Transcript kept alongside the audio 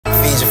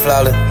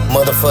FijiFlawless,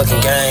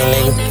 motherfucking gang,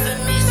 nigga.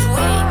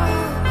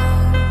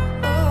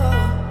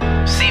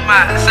 See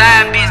my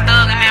side bitch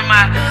thuggin' and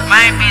my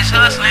main bitch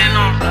hustling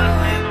on.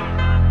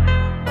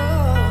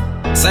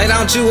 Say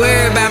don't you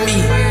worry about me,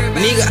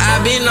 nigga, I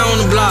been on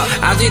the block.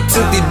 I just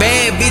took this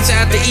bad bitch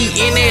out to eat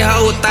in that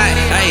whole thing.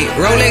 Hey,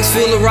 Rolex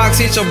full of rocks,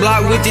 hit your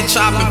block with the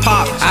chop and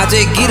pop. I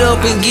just get up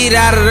and get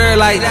out of there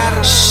like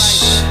shh.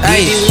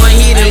 Hey, this one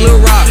hit a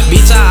little rock,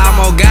 bitch, I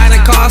almost got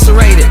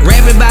incarcerated.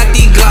 Rapping about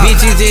these Glock,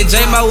 bitches at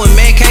J-Mo and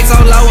Mad Cakes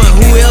on low and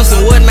who else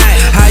and whatnot.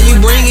 How you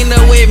bringing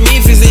up with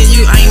Memphis and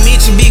you ain't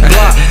mention Big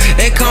Glock?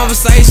 That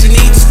conversation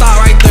need to start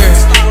right there.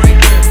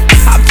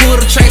 I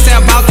pulled the tracks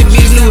out, bought the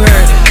bitch new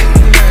hair.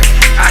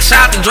 I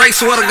shot the Drake,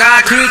 swear to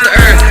God, cleared the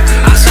earth.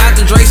 I shot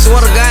the Drake,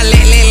 swear to God,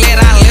 let,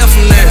 I left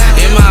from there.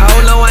 And my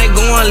hoe know I ain't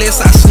going unless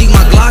I sneak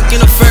my Glock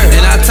in the fur.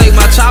 And I take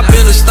my chop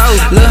in the stove.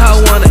 Lil'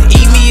 hoe wanna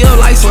eat me up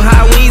like some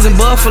hot wings and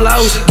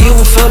buffaloes. Give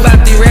a fuck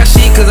about the rap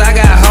shit, cause I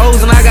got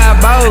hoes and I got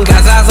bows.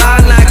 Got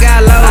Zaza and I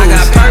got lows. I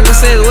got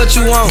Percocets, what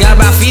you want? Got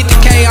about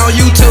 50K on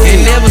YouTube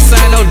and never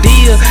signed no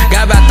deal.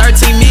 Got about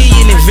 13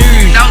 million in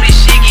views. Know this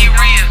shit get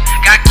real,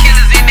 got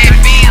killers in that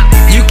field.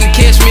 You can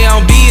catch me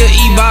on Bill,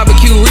 eat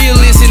barbecue,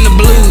 realist in the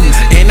blues.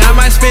 And I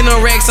might spend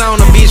no racks on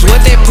a bitch,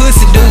 what that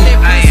pussy do?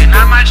 Ay, and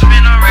I might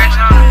spend no racks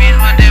on a bitch,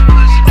 what that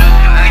pussy do?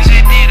 I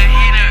just did a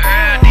hit and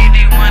earl,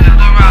 did one of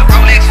the rocks.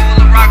 Rolex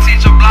full of rocks,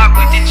 hit your block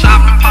with the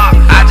chop and pop.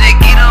 I just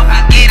get up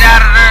and get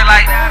out of there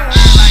like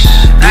shh.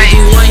 Ay,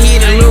 one hit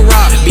and little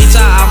rock, bitch,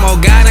 I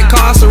almost got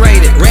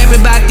incarcerated.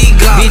 Rapping about these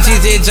Glock, bitches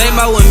at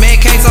J-Mo and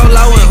Mad Cakes on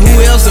low and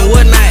who else and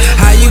whatnot.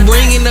 How you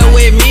bringing up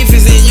with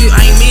Memphis and you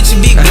ain't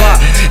mention Big Glock?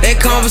 That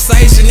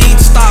conversation need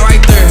to start right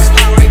there.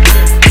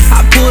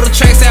 I pulled the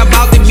tracks out,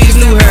 bought the bitch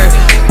new hair.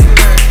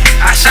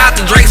 I shot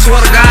the Drake,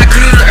 swear to God,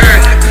 cleared the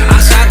earth. I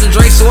shot the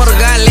Drake, swear to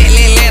God,